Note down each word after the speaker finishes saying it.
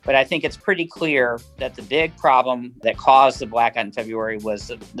But I think it's pretty clear that the big problem that caused the blackout in February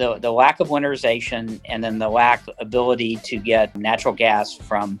was the lack of winterization and then the lack of ability to get natural gas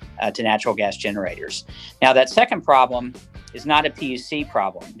from to natural gas generators. Now, that second problem is not a PUC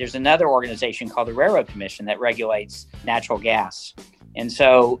problem. There's another organization called the Railroad Commission that regulates natural gas. And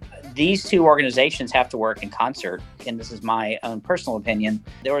so these two organizations have to work in concert. And this is my own personal opinion.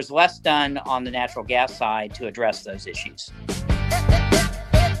 There was less done on the natural gas side to address those issues.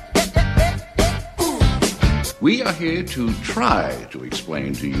 We are here to try to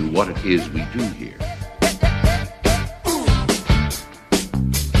explain to you what it is we do here.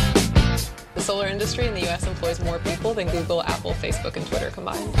 The solar industry in the U.S. employs more people than Google, Apple, Facebook, and Twitter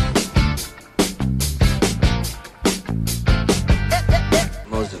combined. The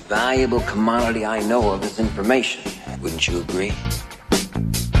most valuable commodity I know of is information. Wouldn't you agree?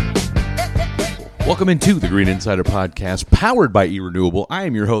 Welcome into the Green Insider Podcast, powered by eRenewable. I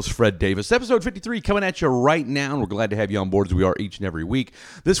am your host, Fred Davis. Episode 53 coming at you right now, and we're glad to have you on board as we are each and every week.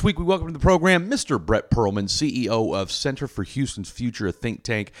 This week, we welcome to the program Mr. Brett Perlman, CEO of Center for Houston's Future, a think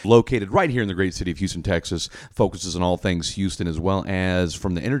tank located right here in the great city of Houston, Texas. Focuses on all things Houston, as well as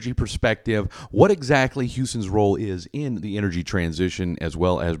from the energy perspective, what exactly Houston's role is in the energy transition, as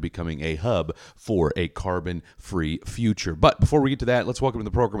well as becoming a hub for a carbon-free future. But before we get to that, let's welcome to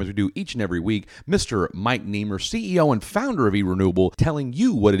the program, as we do each and every week, Mr. Mike Niemer, CEO and founder of eRenewable, telling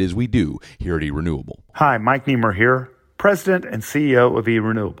you what it is we do here at eRenewable. Hi, Mike Niemer here, President and CEO of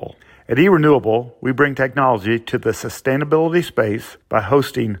eRenewable. At eRenewable, we bring technology to the sustainability space by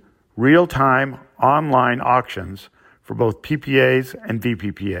hosting real-time online auctions for both PPAs and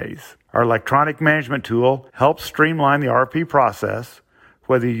VPPAs. Our electronic management tool helps streamline the RFP process,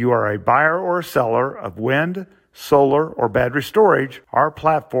 whether you are a buyer or a seller of wind, solar, or battery storage. Our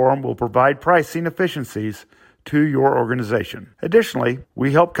platform will provide pricing efficiencies to your organization. Additionally,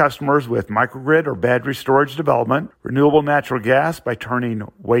 we help customers with microgrid or battery storage development, renewable natural gas by turning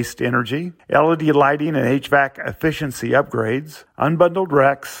waste to energy, LED lighting and HVAC efficiency upgrades, unbundled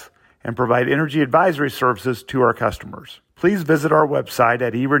RECs, and provide energy advisory services to our customers. Please visit our website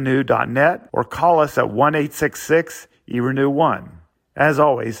at erenew.net or call us at 1-866-ERENEW1. As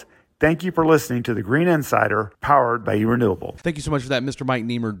always, thank you for listening to the Green Insider, powered by eRenewable. Thank you so much for that, Mr. Mike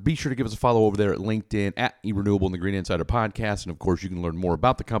Niemer. Be sure to give us a follow over there at LinkedIn at eRenewable and the Green Insider Podcast. And, of course, you can learn more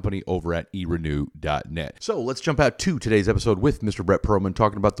about the company over at erenew.net. So let's jump out to today's episode with Mr. Brett Perlman,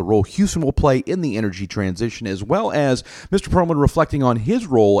 talking about the role Houston will play in the energy transition, as well as Mr. Perlman reflecting on his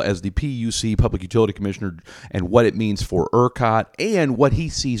role as the PUC Public Utility Commissioner and what it means for ERCOT and what he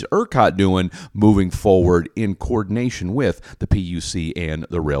sees ERCOT doing moving forward in coordination with the PUC and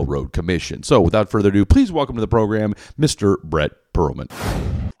the Railroad Commission. So without further ado, please welcome to the program, Mr. Brett Perlman.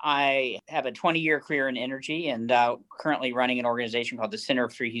 I have a 20-year career in energy and currently running an organization called the Center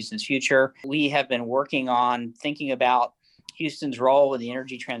for Houston's Future. We have been working on thinking about Houston's role in the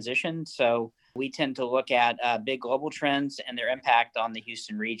energy transition. So we tend to look at big global trends and their impact on the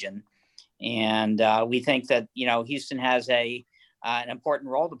Houston region. And we think that, Houston has an important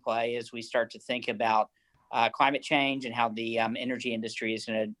role to play as we start to think about climate change and how the energy industry is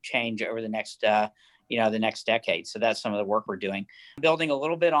going to change over the next, the next decade. So that's some of the work we're doing. Building a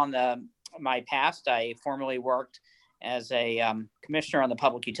little bit on my past, I formerly worked as a commissioner on the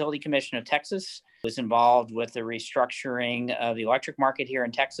Public Utility Commission of Texas. Was involved with the restructuring of the electric market here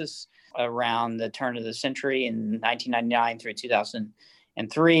in Texas around the turn of the century in 1999 through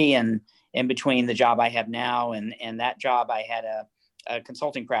 2003. And in between the job I have now and that job, I had a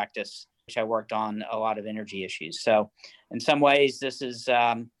consulting practice, which I worked on a lot of energy issues. So in some ways, this is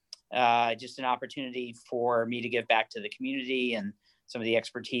just an opportunity for me to give back to the community and some of the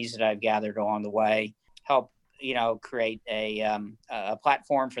expertise that I've gathered along the way, help, create a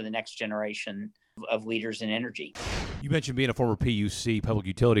platform for the next generation of leaders in energy. You mentioned being a former PUC, Public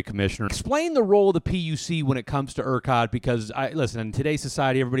Utility Commissioner. Explain the role of the PUC when it comes to ERCOT, because, in today's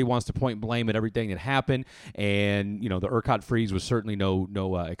society, everybody wants to point blame at everything that happened, and, the ERCOT freeze was certainly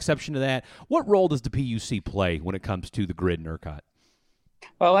no exception to that. What role does the PUC play when it comes to the grid and ERCOT?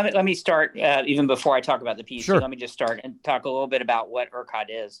 Well, let me start, even before I talk about the PUC, Sure. Let me just start and talk a little bit about what ERCOT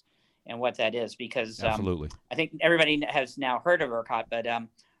is and what that is, because Absolutely. I think everybody has now heard of ERCOT, but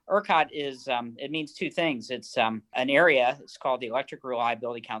ERCOT is, it means two things. It's an area, it's called the Electric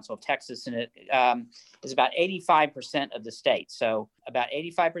Reliability Council of Texas, and it is about 85% of the state. So about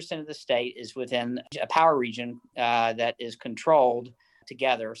 85% of the state is within a power region that is controlled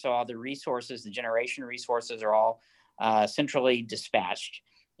together. So all the resources, the generation resources are all centrally dispatched.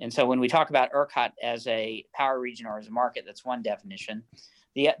 And so when we talk about ERCOT as a power region or as a market, that's one definition.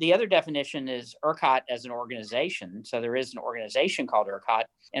 The other definition is ERCOT as an organization. So there is an organization called ERCOT.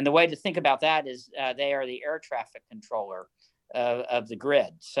 And the way to think about that is they are the air traffic controller of the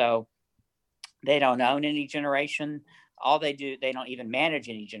grid. So they don't own any generation. All they do, they don't even manage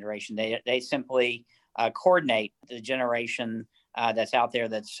any generation. They simply coordinate the generation that's out there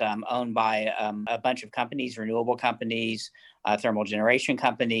that's owned by a bunch of companies, renewable companies, thermal generation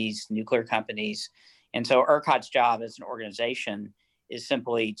companies, nuclear companies. And so ERCOT's job as an organization is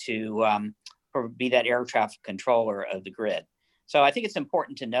simply to be that air traffic controller of the grid. So I think it's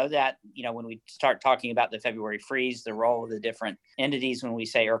important to know that, when we start talking about the February freeze, the role of the different entities when we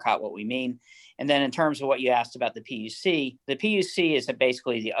say ERCOT, what we mean. And then in terms of what you asked about the PUC is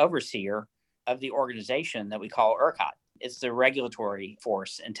basically the overseer of the organization that we call ERCOT. It's the regulatory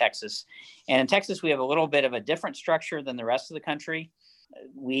force in Texas. And in Texas, we have a little bit of a different structure than the rest of the country.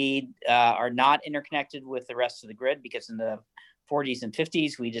 We are not interconnected with the rest of the grid because in the 40s and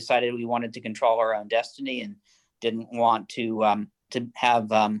 50s, we decided we wanted to control our own destiny and didn't want to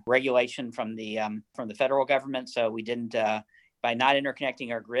have regulation from the federal government. So we didn't, by not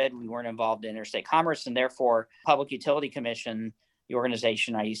interconnecting our grid, we weren't involved in interstate commerce, and therefore Public Utility Commission, the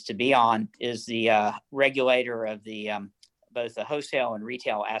organization I used to be on, is the regulator of the both the wholesale and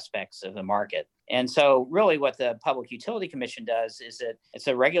retail aspects of the market. And so really what the Public Utility Commission does is that it's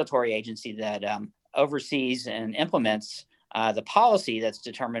a regulatory agency that oversees and implements the policy that's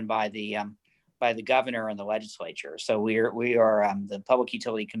determined by the governor and the legislature. So we are the Public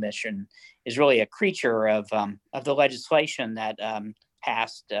Utility Commission is really a creature of the legislation that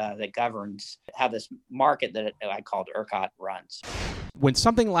passed that governs how this market that I called ERCOT runs. When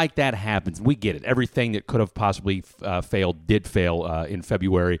something like that happens, we get it. Everything that could have possibly failed did fail in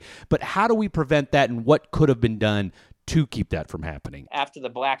February. But how do we prevent that, and what could have been done to keep that from happening? After the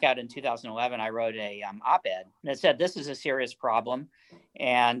blackout in 2011, I wrote a op-ed that said this is a serious problem,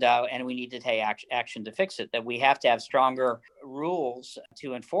 and we need to take action to fix it. That we have to have stronger rules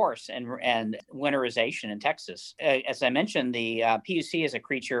to enforce and winterization in Texas. As I mentioned, the PUC is a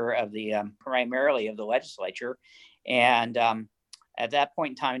creature of the primarily of the legislature, and at that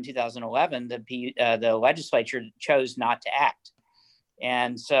point in time in 2011, the legislature chose not to act,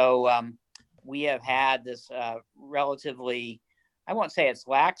 and so. We have had this relatively, I won't say it's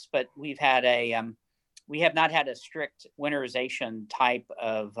lax, but we have not had a strict winterization type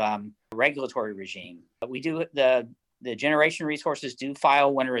of regulatory regime. We do, the generation resources do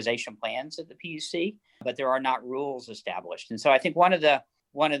file winterization plans at the PUC, but there are not rules established. And so I think one of the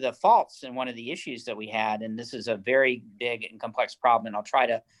faults and one of the issues that we had, and this is a very big and complex problem, and I'll try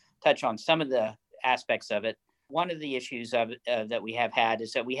to touch on some of the aspects of it. One of the issues that we have had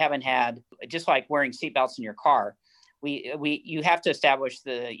is that we haven't had, just like wearing seatbelts in your car, you have to establish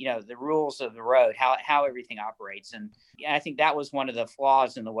the rules of the road, how everything operates, and I think that was one of the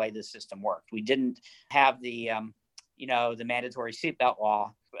flaws in the way the system worked. We didn't have the mandatory seatbelt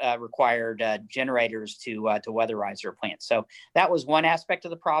law required generators to weatherize their plants. So that was one aspect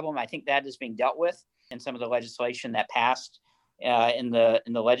of the problem. I think that is being dealt with in some of the legislation that passed in the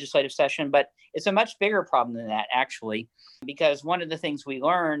legislative session, but it's a much bigger problem than that, actually, because one of the things we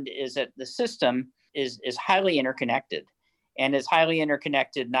learned is that the system is highly interconnected, and is highly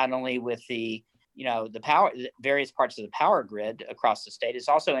interconnected not only with the power, various parts of the power grid across the state, it's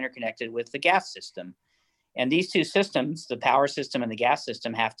also interconnected with the gas system, and these two systems, the power system and the gas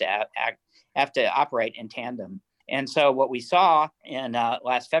system, have to operate in tandem. And so what we saw in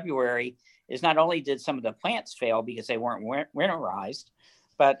last February is not only did some of the plants fail because they weren't winterized,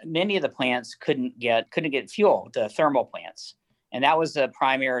 but many of the plants couldn't get fuel, the thermal plants. And that was the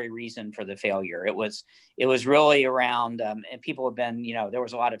primary reason for the failure. It was really around, and people have been, there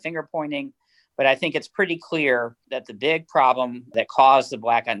was a lot of finger pointing, but I think it's pretty clear that the big problem that caused the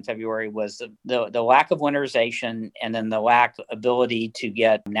blackout in February was the lack of winterization, and then the lack of ability to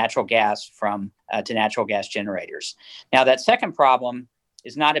get natural gas to natural gas generators. Now, that second problem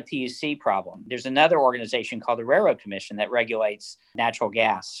is not a PUC problem. There's another organization called the Railroad Commission that regulates natural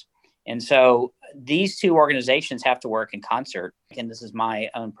gas. And so these two organizations have to work in concert. And this is my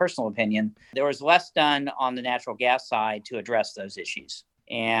own personal opinion. There was less done on the natural gas side to address those issues.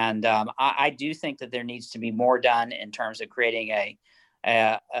 And I do think that there needs to be more done in terms of creating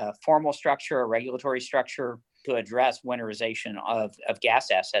a formal structure, a regulatory structure to address winterization of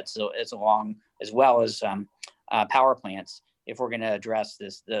gas assets as well as power plants, if we're going to address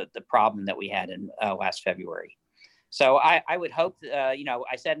the problem that we had in last February. So I would hope,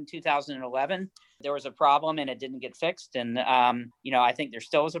 I said in 2011, there was a problem and it didn't get fixed. And, I think there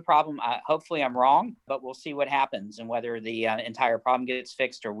still is a problem. Hopefully I'm wrong, but we'll see what happens and whether the entire problem gets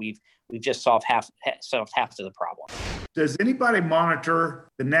fixed or we've just solved half of the problem. Does anybody monitor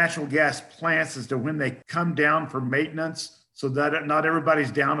the natural gas plants as to when they come down for maintenance so that not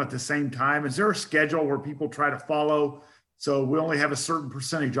everybody's down at the same time? Is there a schedule where people try to follow so we only have a certain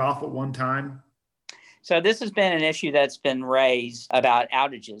percentage off at one time? So this has been an issue that's been raised about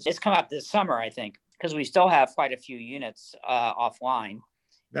outages. It's come up this summer, I think, because we still have quite a few units offline.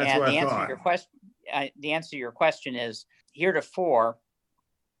 That's and what the I answer thought. to your question, the answer to your question is heretofore,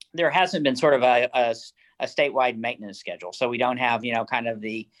 there hasn't been sort of a statewide maintenance schedule. So we don't have, kind of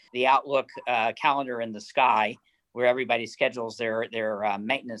the outlook calendar in the sky where everybody schedules their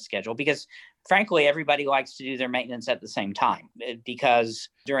maintenance schedule, because frankly, everybody likes to do their maintenance at the same time, because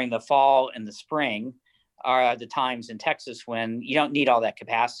during the fall and the spring are the times in Texas when you don't need all that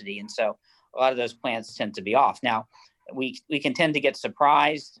capacity. And so a lot of those plants tend to be off. Now, we can tend to get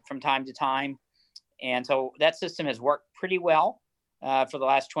surprised from time to time. And so that system has worked pretty well for the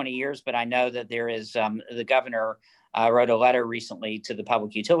last 20 years. But I know that there is the governor wrote a letter recently to the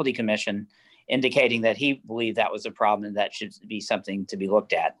Public Utility Commission indicating that he believed that was a problem and that should be something to be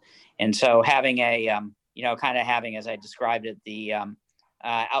looked at. And so having kind of having, as I described it, the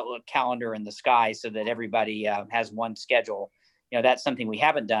outlook calendar in the sky so that everybody has one schedule, that's something we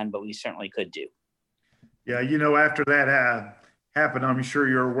haven't done, but we certainly could do. Yeah, after that happened, I'm sure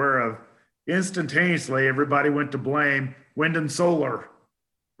you're aware of, instantaneously, everybody went to blame wind and solar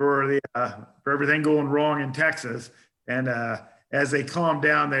for everything going wrong in Texas. And as they calmed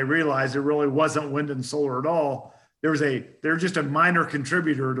down, they realized it really wasn't wind and solar at all. They're just a minor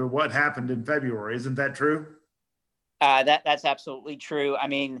contributor to what happened in February. Isn't that true? That's absolutely true. I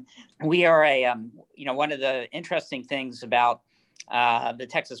mean, we are one of the interesting things about the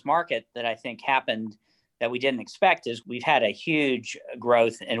Texas market that I think happened that we didn't expect is we've had a huge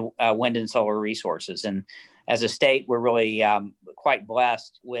growth in wind and solar resources. And as a state, we're really quite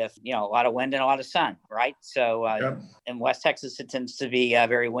blessed with, a lot of wind and a lot of sun, right? So in West Texas, it tends to be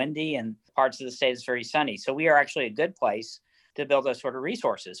very windy, and parts of the state is very sunny. So we are actually a good place to build those sort of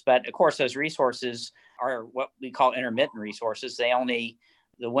resources. But of course, those resources are what we call intermittent resources. The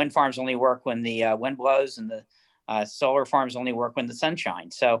wind farms only work when the wind blows, and the solar farms only work when the sun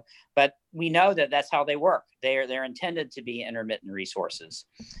shines. So, but we know that that's how they work. They're intended to be intermittent resources.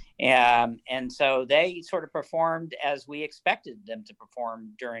 And so they sort of performed as we expected them to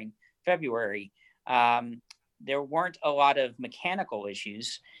perform during February. There weren't a lot of mechanical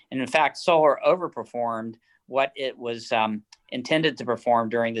issues. And in fact, solar overperformed what it was intended to perform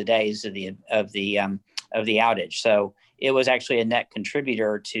during the days of the outage. So it was actually a net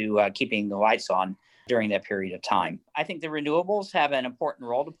contributor to keeping the lights on during that period of time. I think the renewables have an important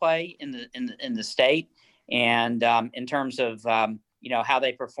role to play in the state, and in terms of how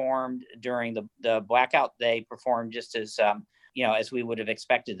they performed during the blackout, they performed just as as we would have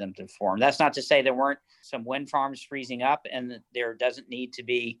expected them to perform. That's not to say there weren't some wind farms freezing up, and there doesn't need to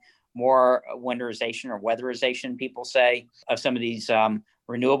be more winterization or weatherization, people say, of some of these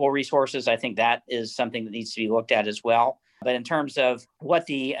renewable resources. I think that is something that needs to be looked at as well. But in terms of what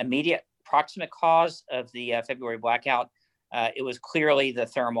the immediate proximate cause of the February blackout, it was clearly the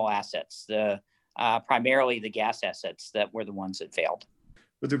thermal assets, primarily the gas assets that were the ones that failed.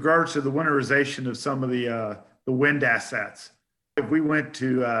 With regards to the winterization of some of the wind assets, if we went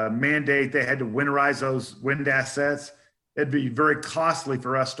to mandate they had to winterize those wind assets, it'd be very costly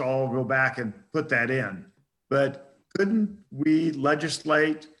for us to all go back and put that in. But couldn't we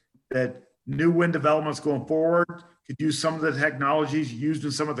legislate that new wind developments going forward could use some of the technologies used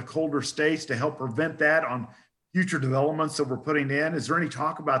in some of the colder states to help prevent that on future developments that we're putting in? Is there any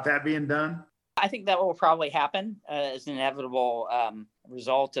talk about that being done? I think that will probably happen as an inevitable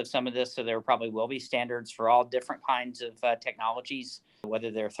result of some of this. So there probably will be standards for all different kinds of technologies, whether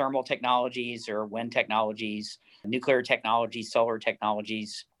they're thermal technologies or wind technologies, nuclear technologies, solar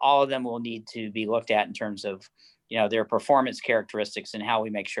technologies. All of them will need to be looked at in terms of their performance characteristics and how we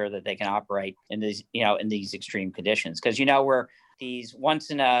make sure that they can operate in these extreme conditions. Because we're these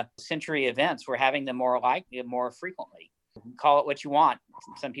once in a century events, we're having them more frequently. Call it what you want.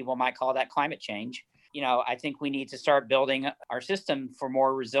 Some people might call that climate change. I think we need to start building our system for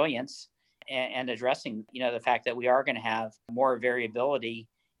more resilience and addressing, the fact that we are going to have more variability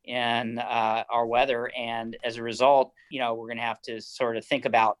in our weather. And as a result, we're going to have to sort of think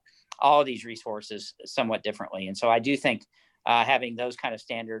about all of these resources somewhat differently. And so I do think having those kind of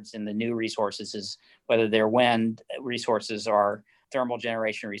standards in the new resources, whether they're wind resources or thermal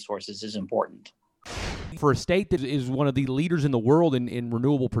generation resources, is important. For a state that is one of the leaders in the world in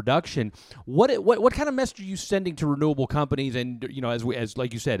renewable production, what kind of message are you sending to renewable companies? And as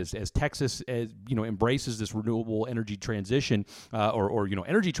like you said, as Texas embraces this renewable energy transition or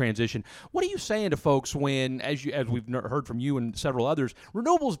energy transition, what are you saying to folks when, as we've heard from you and several others,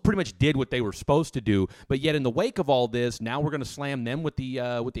 renewables pretty much did what they were supposed to do, but yet in the wake of all this, now we're going to slam them with the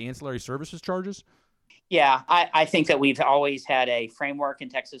ancillary services charges? Yeah, I think that we've always had a framework in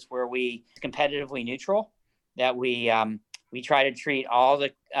Texas where we competitively neutral, that we try to treat all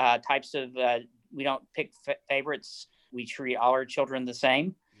the types of, we don't pick favorites. We treat all our children the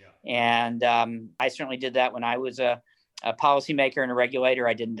same. Yeah. And I certainly did that when I was a policymaker and a regulator.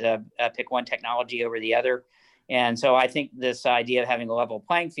 I didn't pick one technology over the other. And so I think this idea of having a level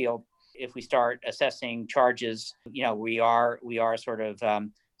playing field, if we start assessing charges, we are sort of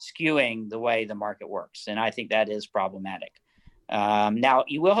skewing the way the market works. And I think that is problematic. Now,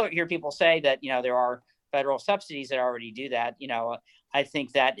 you will hear people say that, there are federal subsidies that already do that. I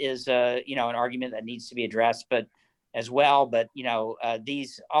think that is, an argument that needs to be addressed, but all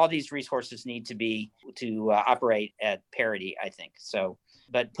these resources need to operate at parity, I think. So,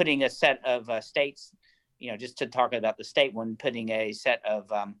 but putting a set of states, just to talk about the state one, putting a set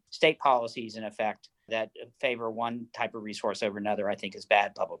of state policies in effect that favor one type of resource over another, I think is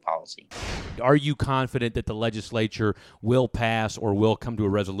bad public policy. Are you confident that the legislature will pass or will come to a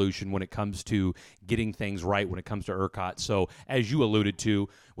resolution when it comes to getting things right when it comes to ERCOT? So as you alluded to,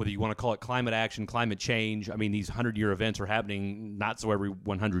 whether you want to call it climate action, climate change, I mean, these 100-year events are happening not so every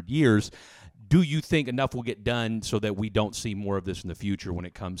 100 years. Do you think enough will get done so that we don't see more of this in the future when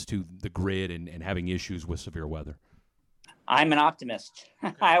it comes to the grid and having issues with severe weather? I'm an optimist.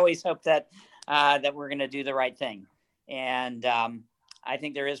 I always hope that we're going to do the right thing. And I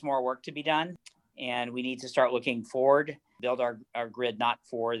think there is more work to be done, and we need to start looking forward, build our grid not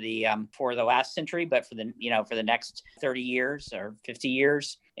for the last century, but for the next 30 years or 50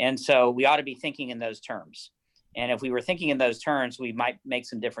 years. And so we ought to be thinking in those terms. And if we were thinking in those terms, we might make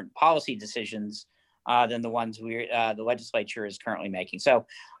some different policy decisions than the ones the legislature is currently making. So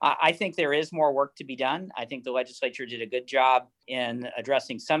I think there is more work to be done. I think the legislature did a good job in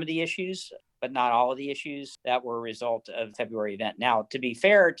addressing some of the issues, but not all of the issues that were a result of the February event. Now, to be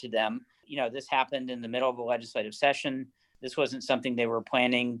fair to them, this happened in the middle of a legislative session. This wasn't something they were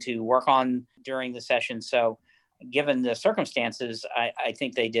planning to work on during the session. So given the circumstances, I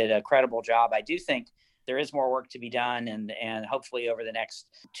think they did a credible job. I do think there is more work to be done, and hopefully over the next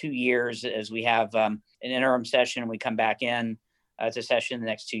 2 years, as we have an interim session and we come back in to session in the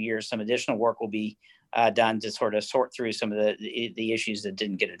next 2 years, some additional work will be done to sort of sort through some of the issues that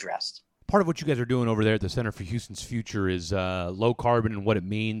didn't get addressed. Part of what you guys are doing over there at the Center for Houston's Future is low carbon and what it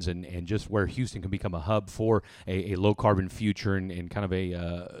means, and just where Houston can become a hub for a low carbon future and kind of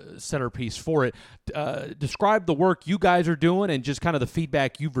a centerpiece for it. Describe the work you guys are doing and just kind of the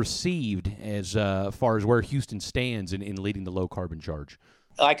feedback you've received as far as where Houston stands in leading the low carbon charge.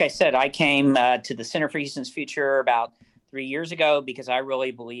 Like I said, I came to the Center for Houston's Future about 3 years ago because I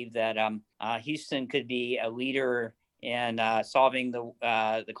really believe that Houston could be a leader in solving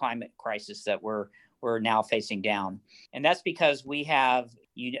the climate crisis that we're now facing down. And that's because we have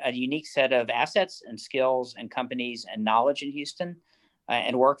a unique set of assets and skills and companies and knowledge in Houston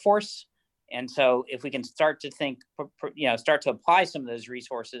and workforce. And so if we can start to apply some of those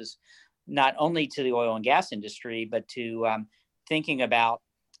resources, not only to the oil and gas industry, but to thinking about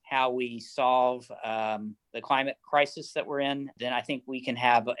how we solve the climate crisis that we're in, then I think we can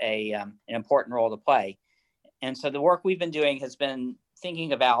have an important role to play. And so the work we've been doing has been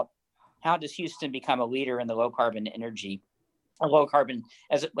thinking about how does Houston become a leader in the low carbon energy,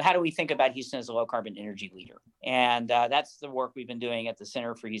 how do we think about Houston as a low carbon energy leader? And that's the work we've been doing at the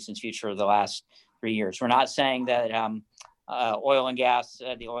Center for Houston's Future the last 3 years. We're not saying that the oil and gas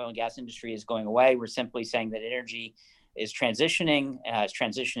industry is going away. We're simply saying that energy is transitioning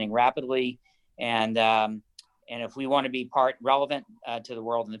rapidly. And if we want to be relevant to the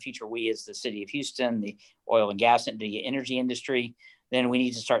world in the future, we as the city of Houston, the oil and gas and the energy industry, then we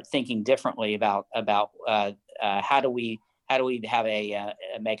need to start thinking differently about how do we have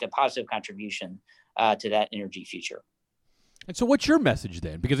make a positive contribution to that energy future. And so what's your message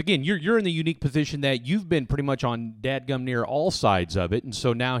then? Because again, you're in the unique position that you've been pretty much on dadgum near all sides of it. And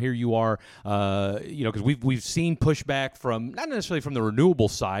so now here you are, because we've seen pushback from, not necessarily from the renewable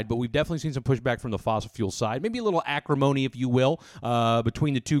side, but we've definitely seen some pushback from the fossil fuel side, maybe a little acrimony, if you will,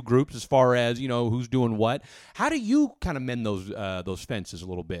 between the two groups as far as, who's doing what. How do you kind of mend those fences a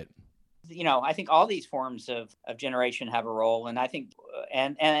little bit? I think all these forms of generation have a role, and I think,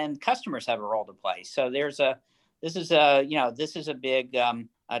 and customers have a role to play. So this is a big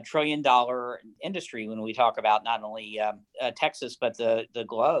 $1 trillion industry when we talk about not only Texas, but the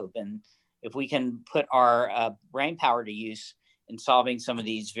globe. And if we can put our brain power to use in solving some of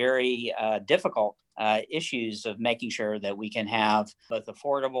these very difficult issues of making sure that we can have both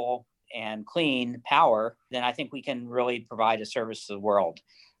affordable and clean power, then I think we can really provide a service to the world.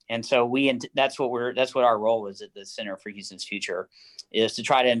 And so that's what our role is at the Center for Houston's Future, is to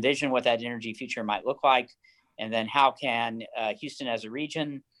try to envision what that energy future might look like, and then how can Houston as a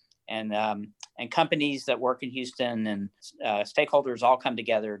region and companies that work in Houston and stakeholders all come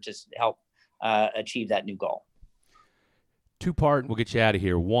together to help achieve that new goal. Two-part, we'll get you out of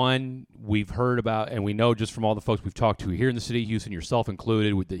here. One, we've heard about, and we know just from all the folks we've talked to here in the city of Houston, yourself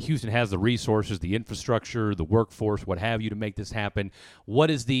included, that Houston has the resources, the infrastructure, the workforce, what have you, to make this happen.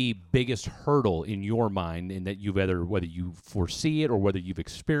 What is the biggest hurdle in your mind, in that whether you foresee it or whether you've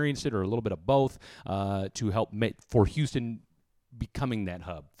experienced it or a little bit of both, to help for Houston becoming that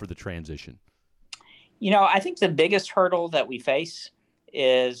hub for the transition? I think the biggest hurdle that we face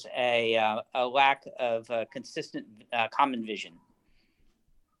is a lack of consistent common vision.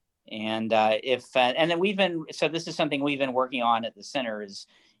 And then this is something we've been working on at the center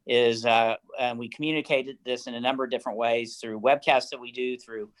and we communicated this in a number of different ways through webcasts that we do,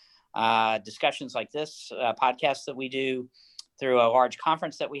 through discussions like this podcast that we do, through a large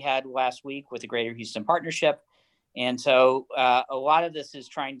conference that we had last week with the Greater Houston Partnership. And so a lot of this is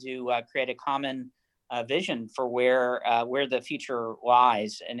trying to create a common vision for where the future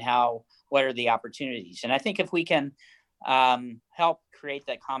lies and what are the opportunities. And I think if we can help create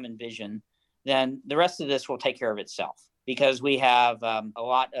that common vision, then the rest of this will take care of itself, because we have a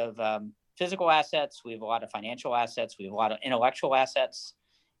lot of physical assets, we have a lot of financial assets, we have a lot of intellectual assets.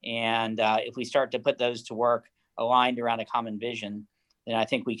 And if we start to put those to work aligned around a common vision, then I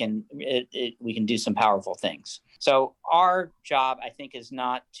think we can do some powerful things. So our job, I think, is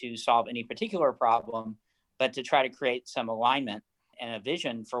not to solve any particular problem, but to try to create some alignment and a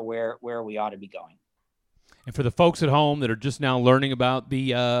vision for where we ought to be going. And for the folks at home that are just now learning about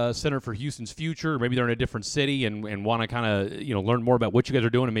the Center for Houston's Future, maybe they're in a different city and want to kind of learn more about what you guys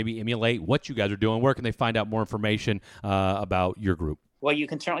are doing and maybe emulate what you guys are doing, where can they find out more information about your group? Well, you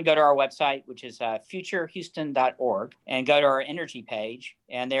can certainly go to our website, which is futurehouston.org, and go to our energy page.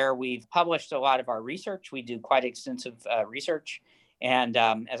 And there we've published a lot of our research. We do quite extensive research. And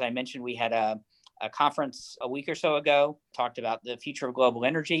as I mentioned, we had a conference a week or so ago, talked about the future of global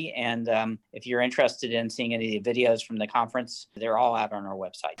energy. And if you're interested in seeing any of the videos from the conference, they're all out on our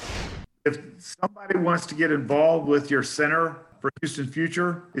website. If somebody wants to get involved with your Center for Houston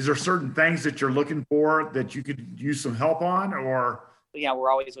Future, is there certain things that you're looking for that you could use some help on, or?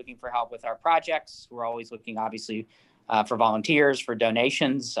 We're always looking for help with our projects. We're always looking, obviously, for volunteers, for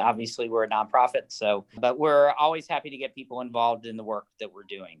donations. Obviously, we're a nonprofit, but we're always happy to get people involved in the work that we're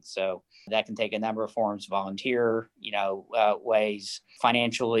doing. So that can take a number of forms: volunteer, ways,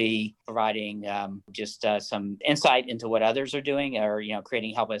 financially providing just some insight into what others are doing, or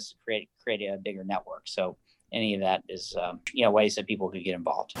help us create a bigger network. So any of that is ways that people could get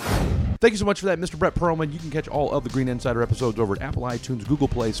involved. Thank you so much for that, Mr. Brett Perlman. You can catch all of the Green Insider episodes over at Apple iTunes, Google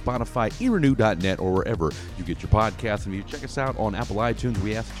Play, Spotify, erenew.net, or wherever you get your podcasts. And if you check us out on Apple iTunes,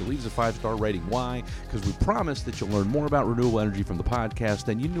 we ask that you leave us a 5-star rating. Why? Because we promise that you'll learn more about renewable energy from the podcast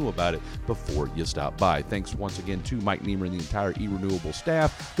than you knew about it before you stopped by. Thanks once again to Mike Niemer and the entire eRenewable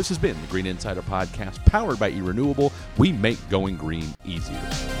staff. This has been the Green Insider Podcast, powered by eRenewable. We make going green easier.